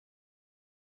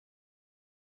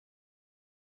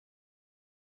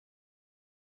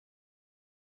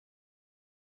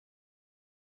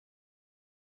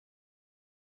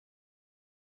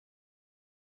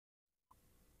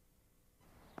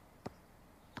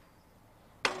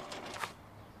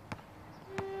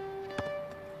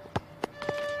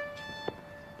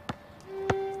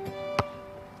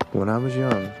When I was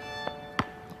young,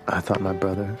 I thought my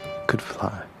brother could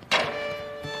fly.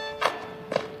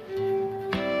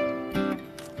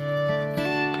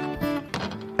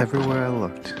 Everywhere I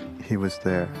looked, he was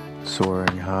there,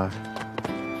 soaring high.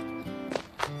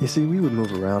 You see, we would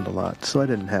move around a lot, so I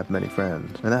didn't have many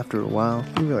friends, and after a while,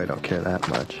 you really don't care that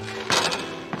much.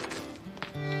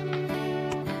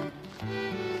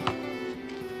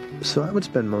 So I would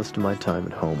spend most of my time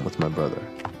at home with my brother.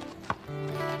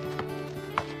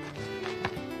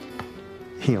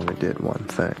 He only did one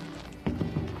thing.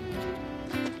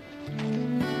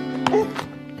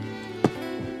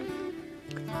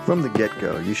 From the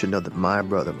get-go, you should know that my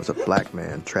brother was a black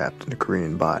man trapped in a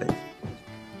Korean body.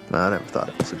 I never thought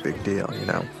it was a big deal, you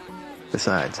know.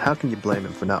 Besides, how can you blame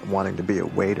him for not wanting to be a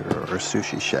waiter or a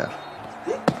sushi chef?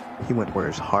 He went where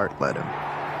his heart led him.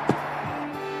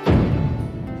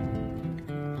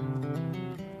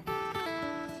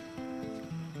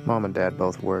 Mom and Dad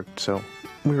both worked, so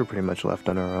we were pretty much left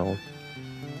on our own.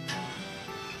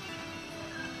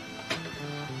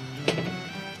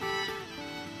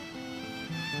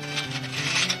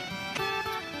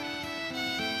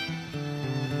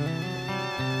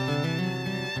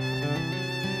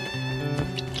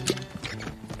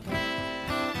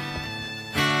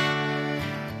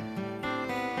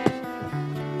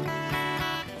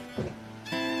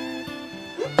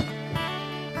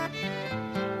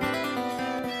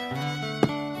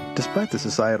 Despite the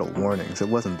societal warnings, it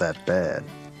wasn't that bad.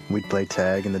 We'd play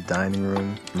tag in the dining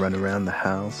room, run around the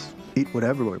house, eat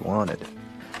whatever we wanted,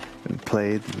 and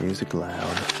play the music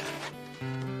loud.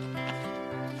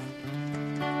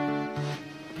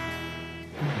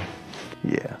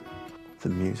 Yeah, the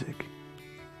music.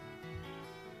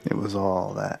 It was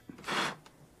all that.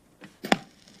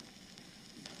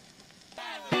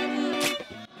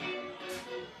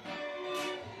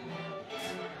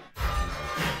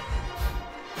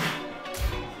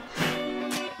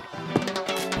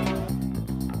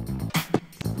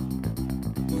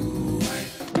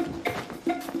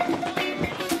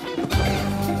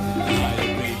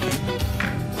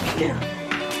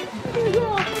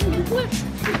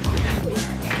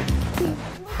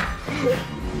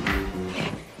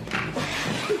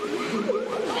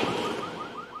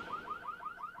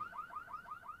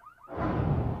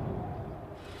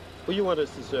 Who you want us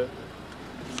to serve?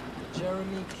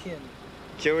 Jeremy Kim.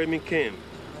 Jeremy Kim.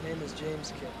 My name is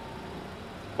James Kim.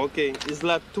 Okay, it's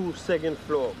lot 2, second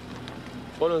floor.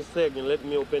 Hold on a second, let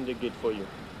me open the gate for you.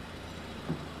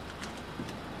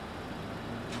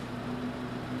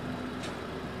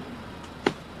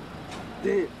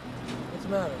 Damn. What's the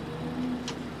matter?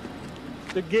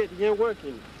 The gate ain't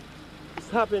working. It's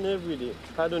happening every day.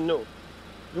 I don't know.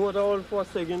 You want to hold for a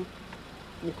second?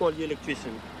 Let me call the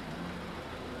electrician.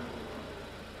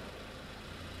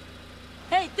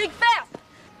 Hey, think fast!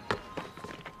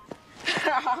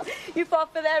 You fall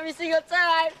for that every single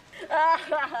time.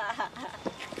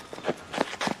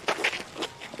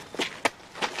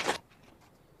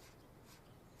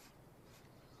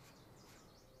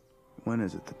 When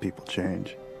is it that people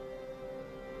change?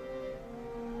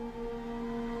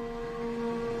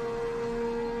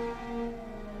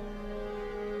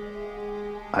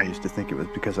 I used to think it was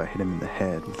because I hit him in the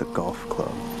head with a golf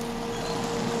club.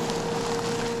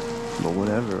 But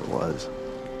whatever it was,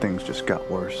 things just got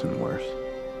worse and worse.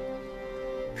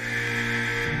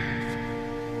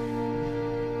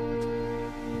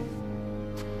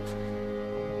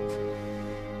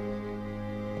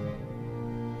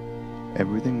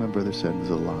 Everything my brother said was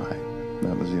a lie.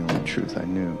 That was the only truth I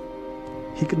knew.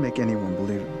 He could make anyone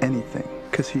believe anything,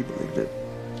 because he believed it.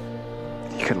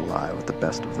 He could lie with the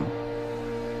best of them.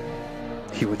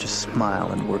 He would just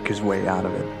smile and work his way out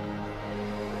of it.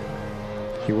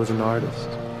 He was an artist.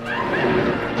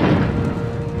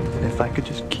 And if I could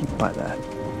just keep by that,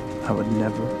 I would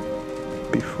never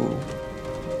be fooled.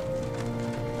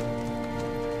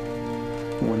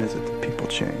 When is it that people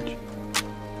change?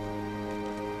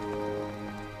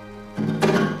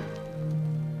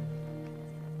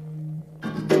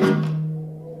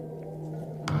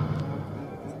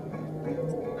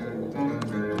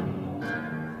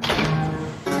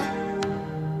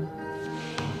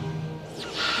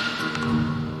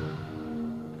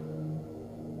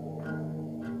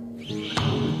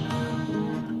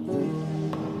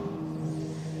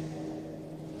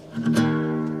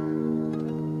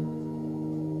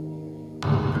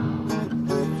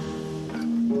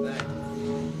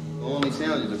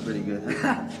 Sandwiches are pretty good.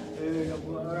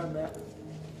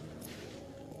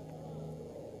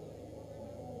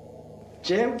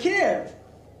 Jam Kim.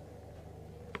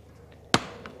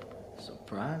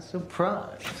 Surprise,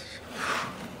 surprise.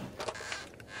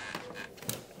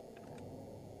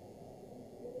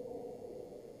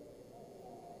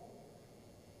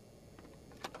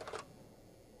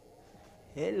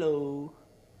 Hello.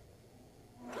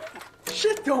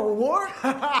 Shit don't work.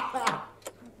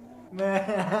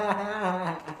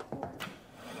 Man.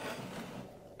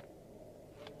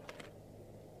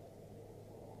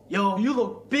 Yo, you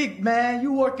look big, man.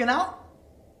 You working out?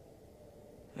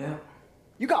 Yeah.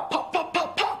 You got pop, pop,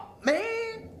 pop, pop,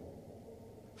 man.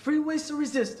 Free weights or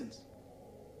resistance?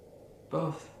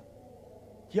 Both.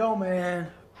 Yo, man.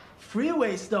 Free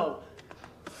weights, though.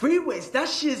 Free weights, that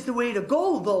shit's the way to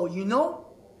go, though, you know?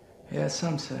 Yeah,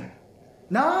 some say.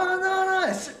 No.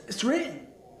 It's written.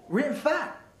 Written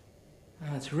fact.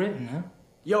 Oh, it's written, huh?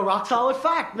 Yo, rock solid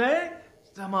fact, man.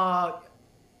 Some,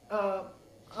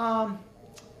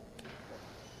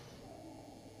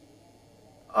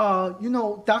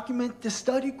 document the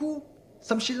study group?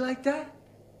 Some shit like that?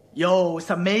 Yo, it's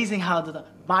amazing how the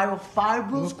viral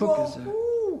fibrils What book grow. is that?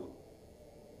 Ooh.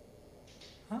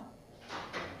 Huh?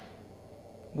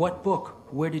 What book?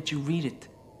 Where did you read it?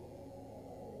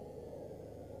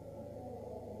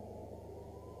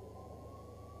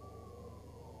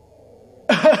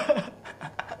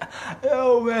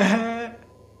 Yo, man.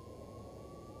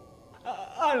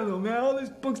 I don't know, man. All these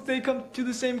books, they come to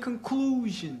the same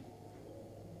conclusion.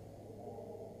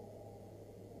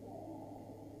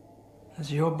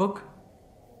 Is it your book?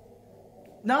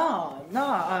 Nah,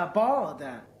 I borrowed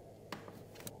that.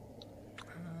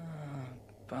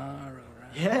 Borrow,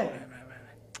 right? Yeah.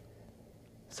 Right.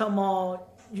 Some,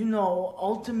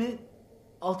 ultimate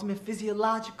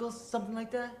physiological, something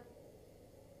like that.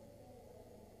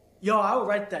 Yo, I will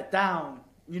write that down.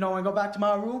 You know, when I go back to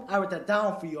my room, I write that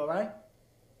down for you, all right?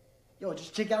 Yo,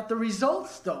 just check out the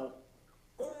results, though.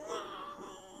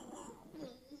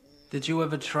 Did you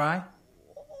ever try?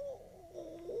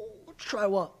 Try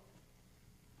what?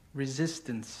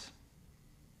 Resistance.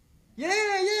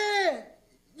 Yeah.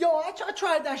 Yo, I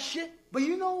tried that shit, but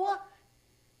you know what?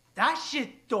 That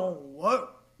shit don't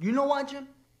work. You know why, Jim?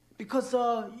 Because,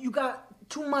 you got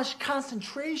too much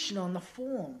concentration on the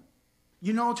form.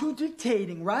 You know, too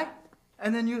dictating, right?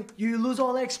 And then you lose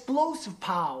all the explosive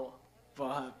power.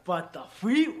 But the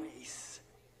freeways,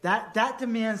 that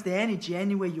demands the energy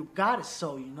anyway you got it,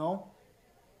 so, you know?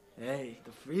 Hey, the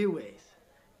freeways,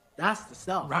 that's the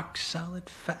stuff. Rock solid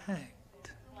fact.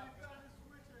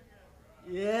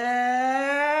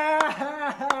 Yeah!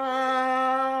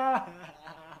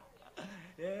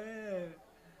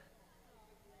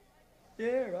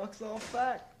 Yeah, rock solid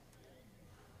fact.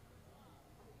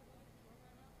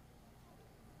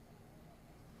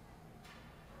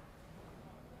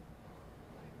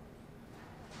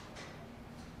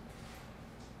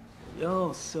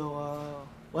 Yo, so,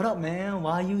 what up, man?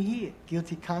 Why you here?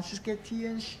 Guilty conscience get to you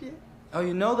and shit? Oh,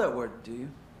 you know that word, do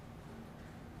you?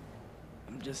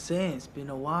 I'm just saying, it's been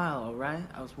a while, alright?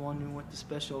 I was wondering what the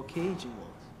special occasion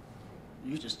was.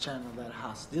 You just channeled that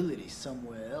hostility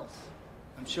somewhere else.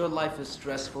 I'm sure life is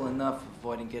stressful enough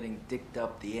avoiding getting dicked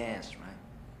up the ass, right?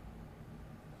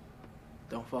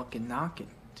 Don't fucking knock it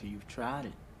till you've tried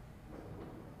it.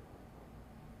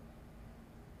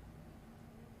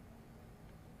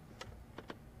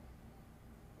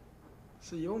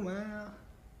 So, yo, man,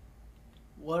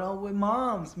 what up with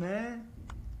moms, man?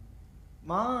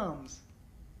 Moms.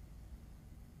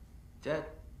 Dead.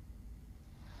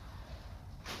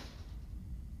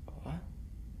 What?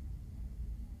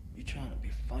 You trying to be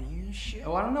funny and shit?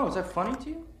 Oh, I don't know. Is that funny to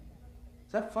you?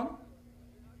 Is that funny?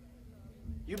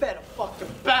 You better fucking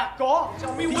back off.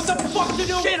 Tell me what the fuck to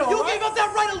do. Shit, you gave up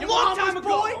that right a long time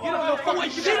ago. You don't know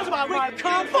fucking shit about my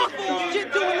car. Fuck you.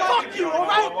 Shit doing fuck you, all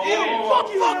right? Fuck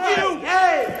you.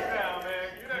 Hey.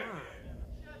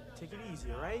 Take it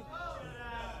easy, all right?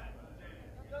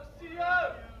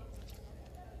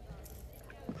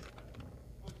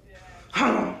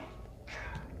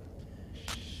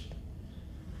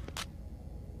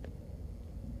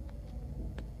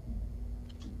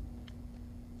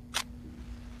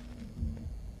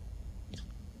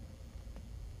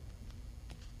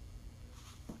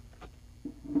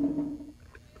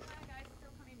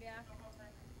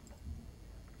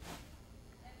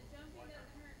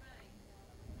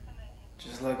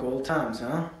 Just like old times,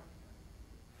 huh?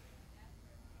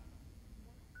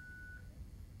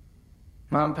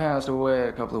 Mom passed away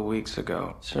a couple of weeks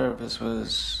ago. Service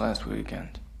was last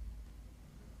weekend.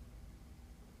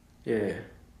 Yeah.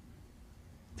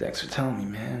 Thanks for telling me,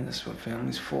 man. That's what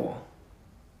family's for.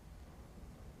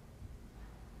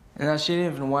 And now she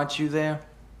didn't even want you there.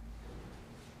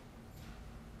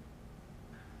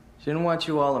 She didn't want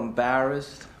you all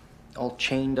embarrassed, all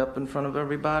chained up in front of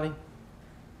everybody.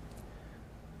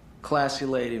 Classy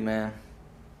lady, man.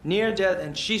 Near death,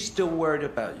 and she's still worried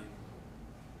about you.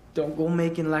 Don't go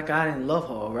making like I didn't love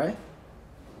her, all right?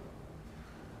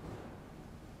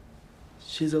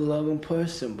 She's a loving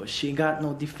person, but she ain't got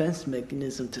no defense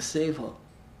mechanism to save her.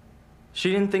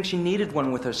 She didn't think she needed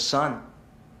one with her son.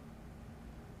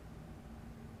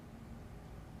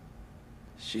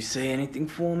 She say anything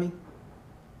for me?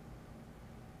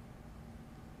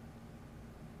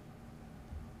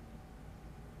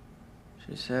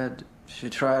 She said she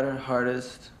tried her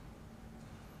hardest,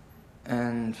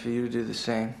 and for you to do the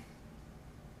same.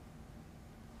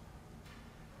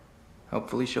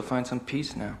 Hopefully she'll find some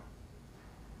peace now.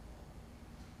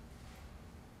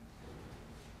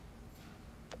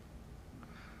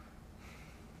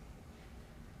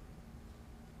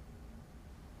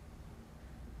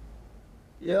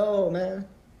 Yo, man,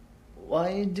 why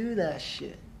you do that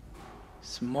shit?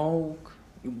 Smoke,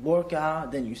 you work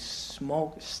out, then you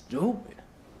smoke. It's stupid.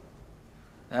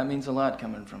 That means a lot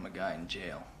coming from a guy in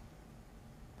jail.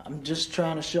 I'm just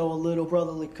trying to show a little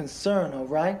brotherly concern, all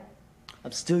right?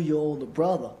 I'm still your older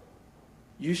brother.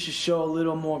 You should show a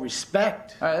little more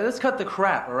respect. All right, let's cut the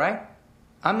crap, all right?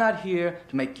 I'm not here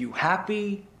to make you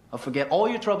happy or forget all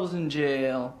your troubles in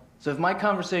jail. So if my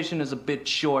conversation is a bit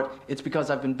short, it's because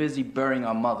I've been busy burying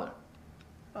our mother.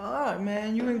 All right,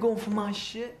 man, you ain't going for my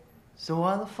shit. So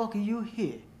why the fuck are you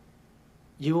here?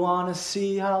 You wanna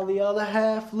see how the other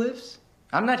half lives?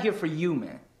 I'm not here for you,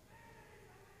 man.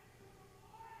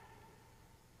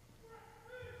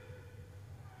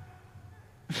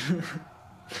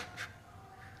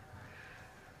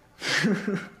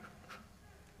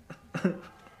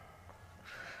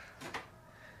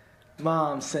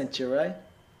 Mom sent you, right?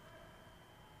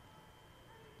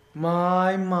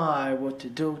 My, what a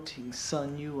doting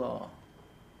son you are.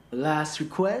 Last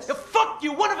request? Yeah, fuck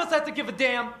you! One of us has to give a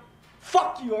damn!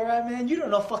 Fuck you, alright, man? You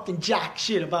don't know fucking jack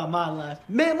shit about my life.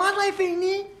 Man, my life ain't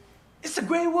neat. It's a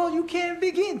great world you can't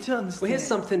begin to understand. Well, here's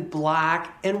something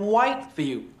black and white for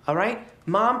you, all right?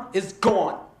 Mom is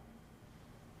gone.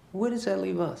 Where does that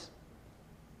leave us?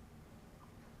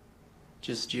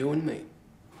 Just you and me.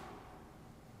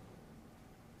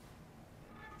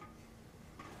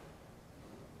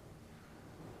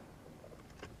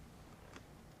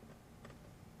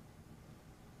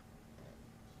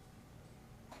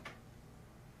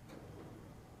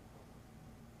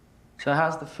 So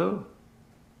how's the food?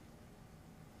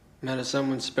 Met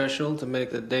someone special to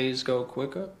make the days go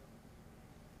quicker?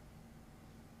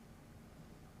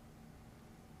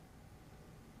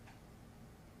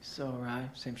 It's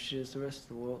alright. Same shit as the rest of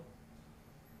the world.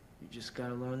 You just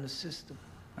gotta learn the system.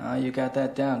 Oh, you got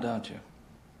that down, don't you?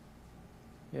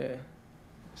 Yeah.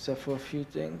 Except for a few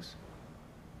things.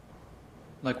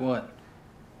 Like what?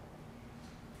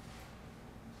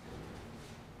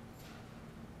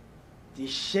 These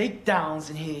shakedowns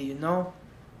in here, you know?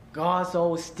 Guards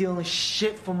always stealing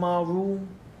shit from our room.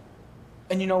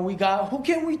 And you know, who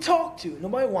can we talk to?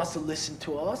 Nobody wants to listen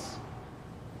to us.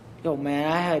 Yo,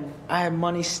 man, I had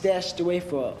money stashed away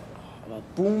for a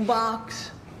boombox.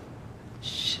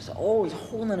 She's always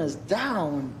holding us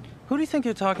down. Who do you think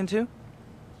you're talking to?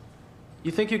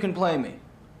 You think you can play me?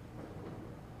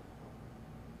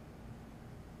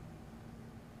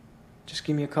 Just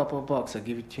give me a couple of bucks. I'll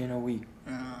give it to you in a week.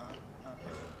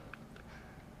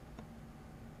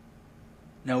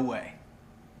 No way.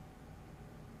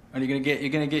 Are you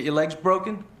gonna get your legs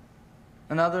broken?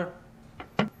 Another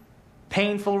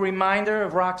painful reminder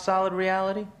of rock solid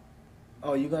reality?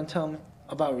 Oh, you gonna tell me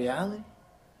about reality?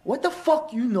 What the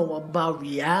fuck you know about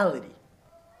reality?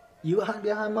 You hide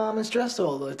behind mom and stress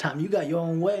all the time. You got your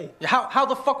own way. How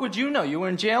the fuck would you know? You were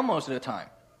in jail most of the time.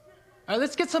 All right,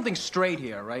 let's get something straight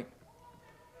here, right?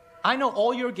 I know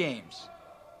all your games.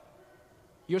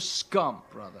 You're scum,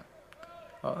 brother.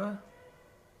 Alright.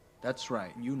 That's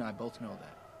right. You and I both know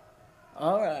that.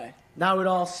 Alright. Now it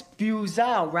all spews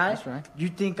out, right? That's right. You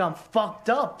think I'm fucked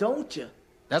up, don't you?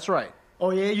 That's right. Oh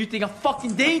yeah, you think I'm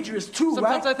fucking dangerous too,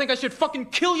 Sometimes right? I think I should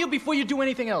fucking kill you before you do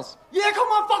anything else. Yeah, come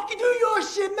on, fucking do your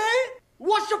shit, man!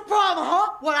 What's your problem,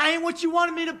 huh? What, I ain't what you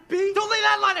wanted me to be? Don't leave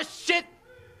that line of shit!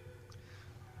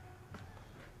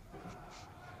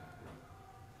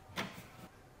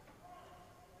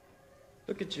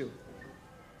 Look at you.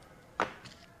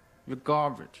 You're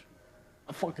garbage.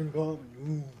 I'm fucking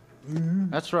garbage.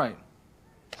 That's right.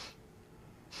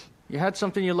 You had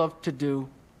something you loved to do.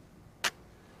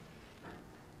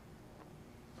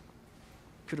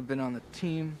 Could have been on the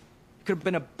team. You could have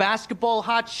been a basketball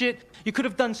hot shit. You could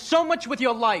have done so much with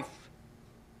your life.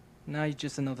 Now you're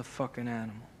just another fucking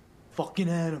animal. Fucking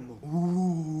animal.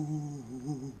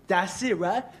 Ooh. That's it,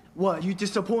 right? What, you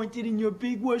disappointed in your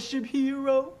big worship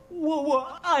hero?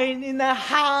 What, I ain't in that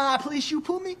high place you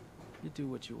put me? You do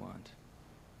what you want.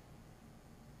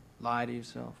 Lie to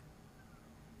yourself.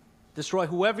 Destroy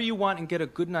whoever you want and get a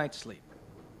good night's sleep.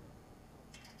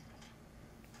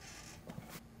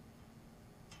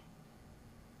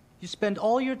 You spend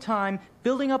all your time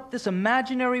building up this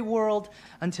imaginary world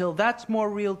until that's more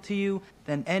real to you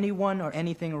than anyone or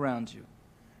anything around you.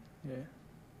 Yeah.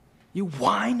 You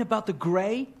whine about the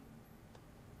gray?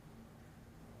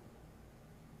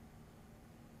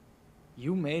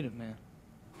 You made it, man.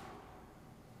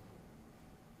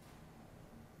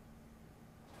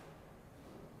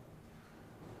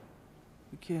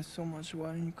 You care so much,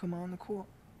 why didn't you come out on the court?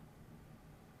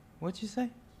 What'd you say?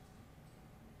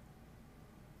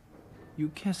 You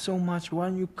care so much, why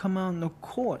didn't you come out on the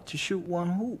court to shoot one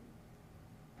hoop?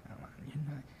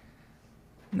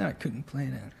 You know I couldn't play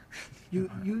that. You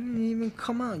didn't even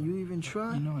come out, you even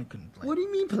tried? You know I couldn't play. What do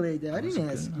you mean play that? I didn't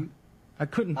ask you. I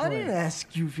couldn't play. I didn't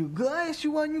ask you if you good. I asked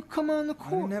you why didn't you come out on the I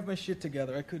court. didn't have my shit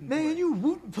together. I couldn't play. Man, you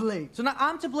wouldn't play. So now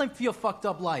I'm to blame for your fucked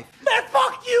up life. Man,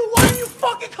 fuck you! Why didn't you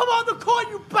fucking come on the court,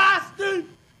 you bastard?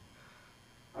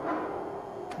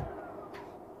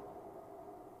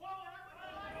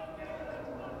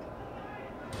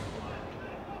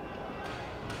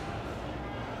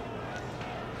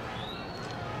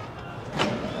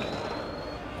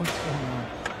 What's going on?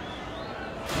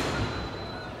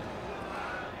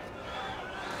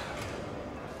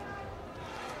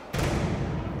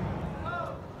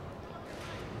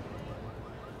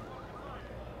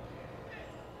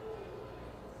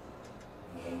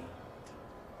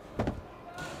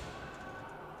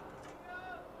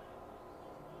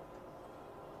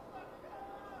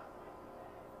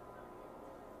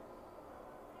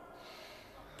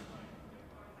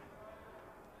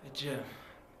 Hey, Jim,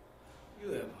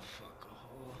 you ever fuck a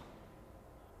whore?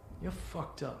 You're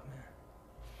fucked up,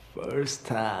 man. First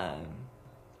time.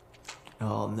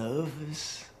 All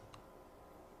nervous.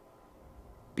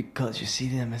 Because you see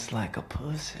them as like a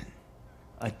person,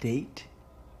 a date.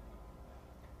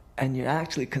 And you're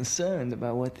actually concerned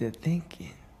about what they're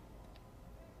thinking.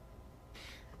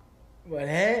 But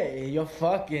hey, you're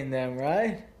fucking them,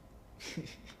 right?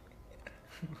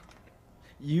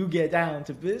 You get down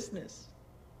to business.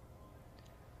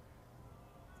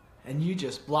 And you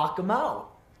just block them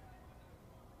out.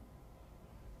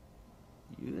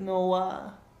 You know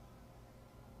why?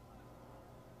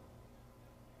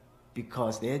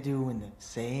 Because they're doing the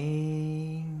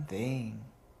same thing.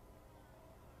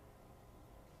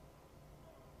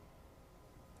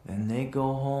 Then they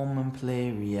go home and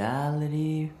play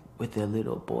reality with their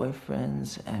little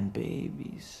boyfriends and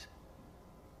babies.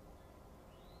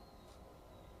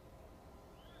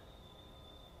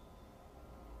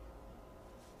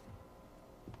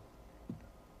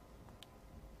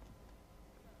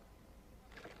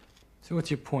 So what's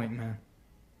your point, man?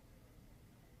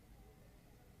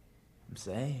 I'm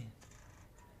saying,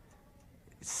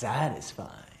 it's satisfying,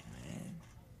 man.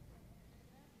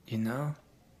 You know?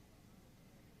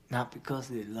 Not because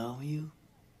they love you,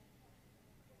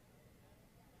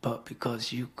 but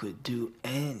because you could do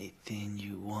anything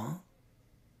you want.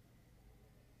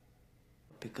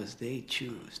 Because they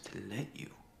choose to let you.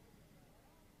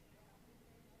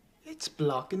 It's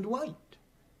black and white.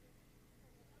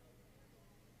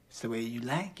 It's the way you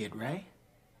like it, right?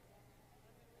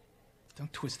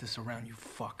 Don't twist this around, you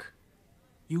fuck.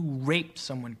 You raped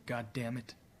someone,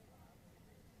 goddammit.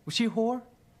 Was she a whore?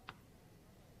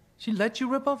 She let you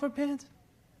rip off her pants?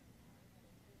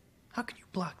 How can you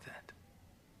block that?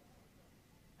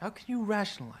 How can you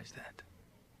rationalize that?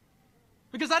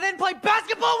 Because I didn't play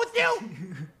basketball with you?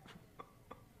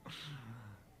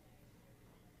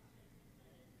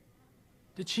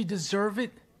 Did she deserve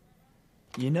it?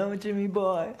 You know, Jimmy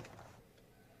boy,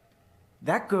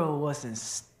 that girl wasn't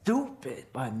stupid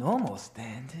by normal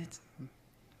standards.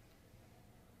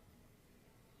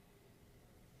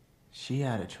 She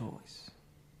had a choice.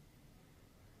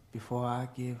 Before I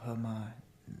gave her my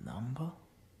number,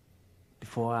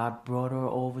 before I brought her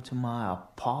over to my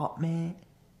apartment,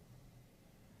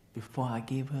 before I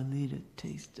gave her a little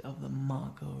taste of the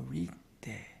margarita,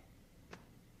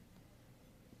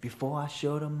 before I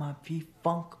showed her my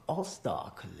P-Funk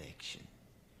All-Star collection,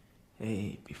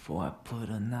 hey, before I put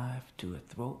a knife to her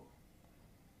throat,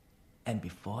 and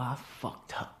before I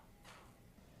fucked her,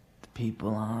 the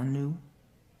people I knew,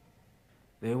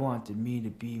 they wanted me to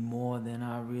be more than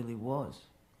I really was.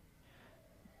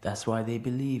 That's why they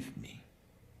believed me.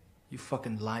 You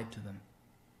fucking lied to them.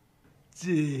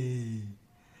 Gee.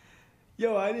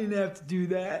 Yo, I didn't have to do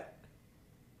that.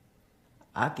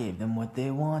 I gave them what they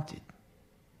wanted.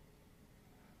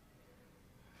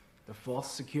 The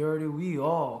false security we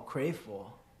all crave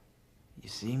for. You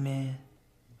see, man,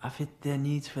 I fit their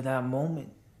needs for that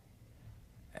moment.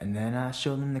 And then I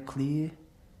show them the clear,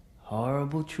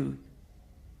 horrible truth.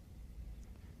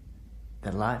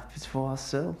 That life is for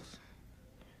ourselves.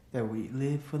 That we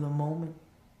live for the moment.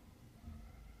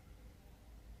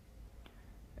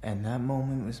 And that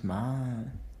moment was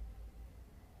mine.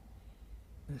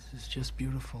 This is just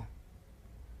beautiful.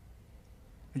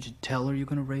 Did you tell her you're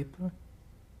gonna rape her?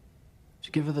 Did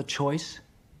you give her the choice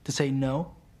to say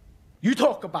no? You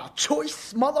talk about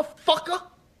choice, motherfucker?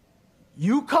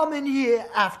 You come in here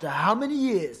after how many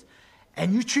years,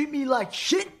 and you treat me like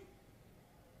shit?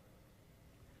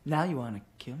 Now you wanna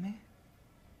kill me?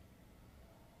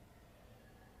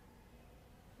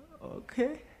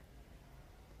 Okay.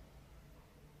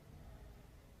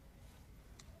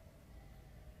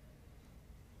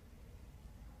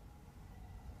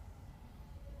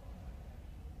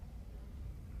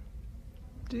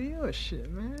 Do your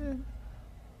shit, man.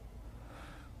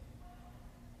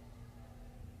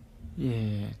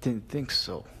 Yeah, didn't think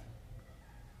so.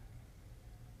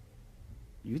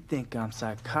 You think I'm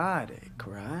psychotic,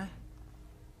 right?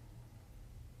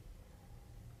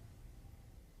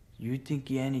 You think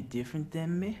you're any different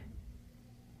than me?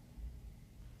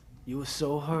 You were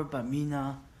so hurt by me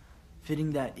not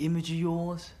fitting that image of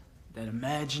yours, that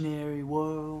imaginary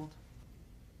world.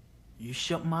 You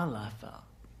shut my life out,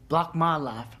 blocked my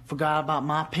life, forgot about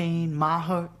my pain, my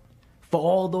hurt, for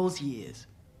all those years.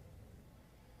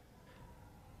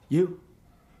 You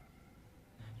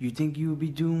think you would be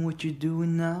doing what you're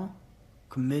doing now?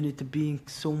 Committed to being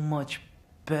so much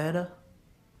better?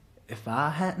 If I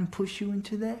hadn't pushed you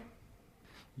into that?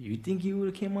 You think you would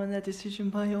have came on that decision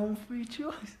by your own free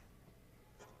choice?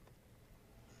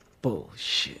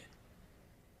 Bullshit.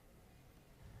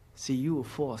 See, you were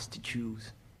forced to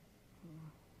choose.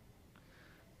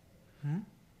 Hmm?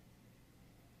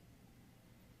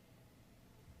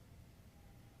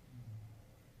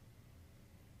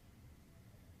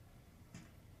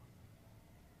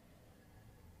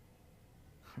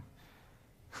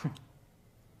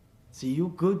 See,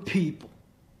 you good people.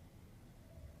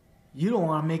 You don't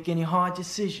want to make any hard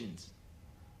decisions.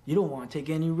 You don't want to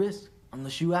take any risks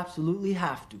unless you absolutely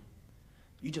have to.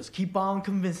 You just keep on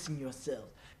convincing yourself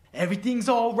everything's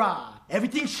all right,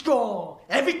 everything's strong,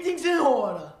 everything's in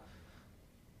order.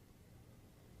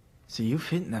 See, you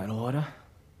fit in that order.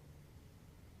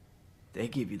 They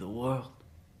give you the world.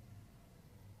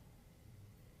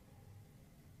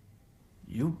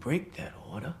 You break that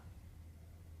order.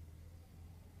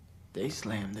 They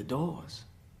slam the doors.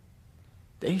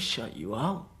 They shut you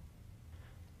out.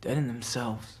 Dead in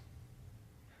themselves.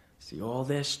 See, all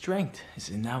their strength is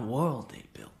in that world they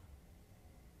built.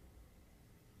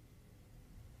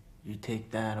 You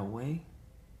take that away,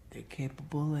 they're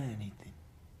capable of anything.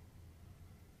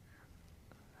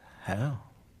 Hell,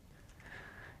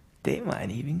 they might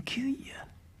even kill you.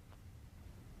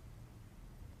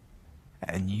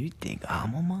 And you think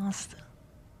I'm a monster?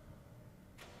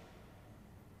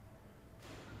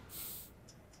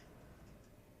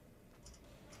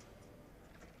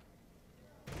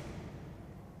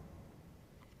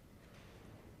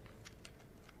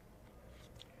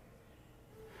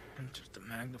 I'm just a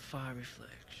magnified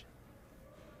reflection.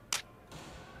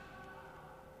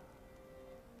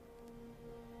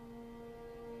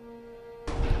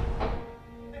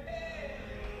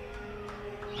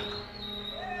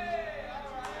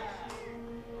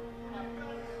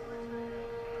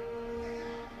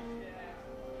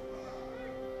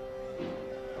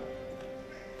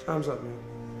 Time's up, man.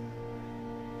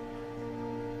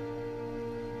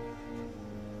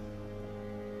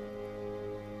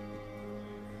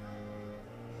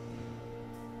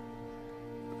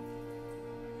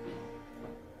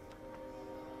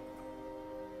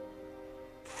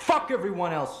 Fuck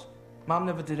everyone else. Mom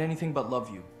never did anything but love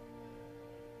you.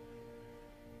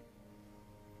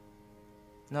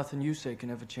 Nothing you say can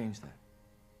ever change that.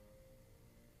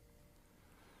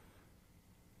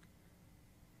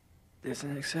 There's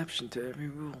an exception to every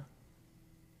rule.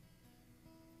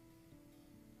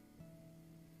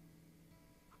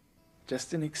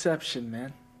 Just an exception,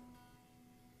 man.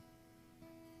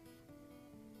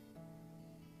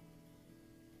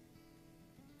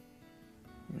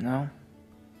 You know?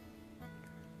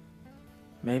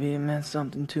 Maybe it meant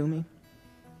something to me.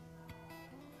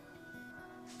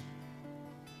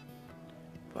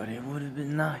 But it would have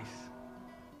been nice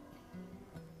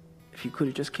if you could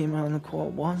have just came out on the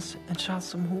court once and shot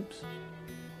some hoops.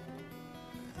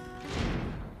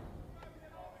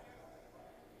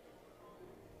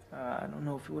 I don't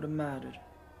know if it would have mattered.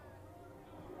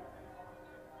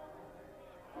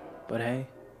 But hey,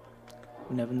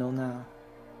 we never know now.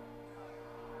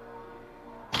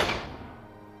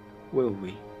 Will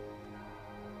we?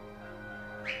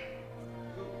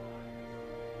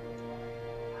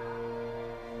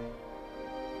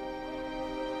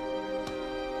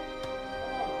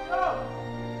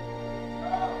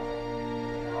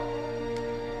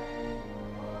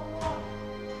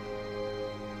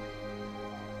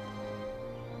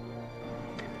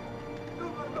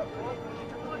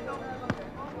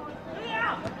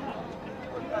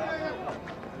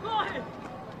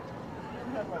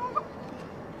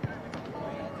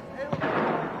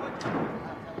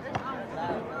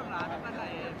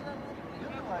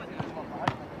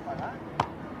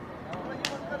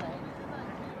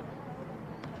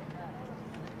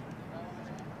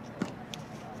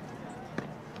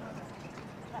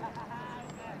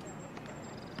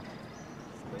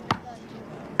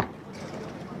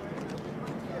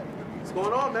 What's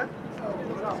going on, man?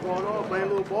 What's going on? Playing a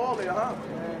little ball there, huh?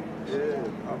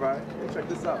 Yeah, all right. Hey, check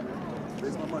this out, man.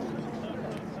 Where's my money?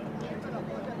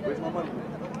 Where's my money,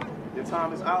 man? Your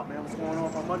time is out, man. What's going on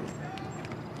with my money?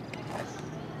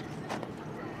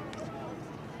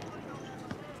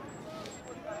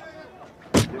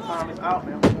 Your time is out,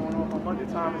 man. What's going on with my money?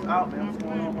 Your time is out, man. What's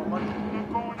going on with my money?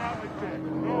 What's going out like that?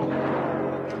 No.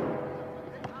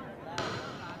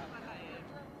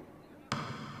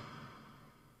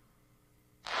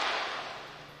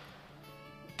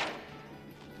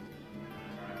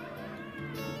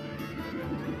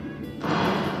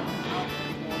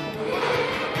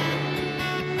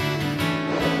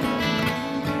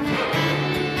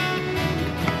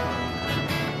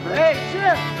 Hey,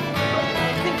 Chef!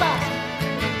 Think fast.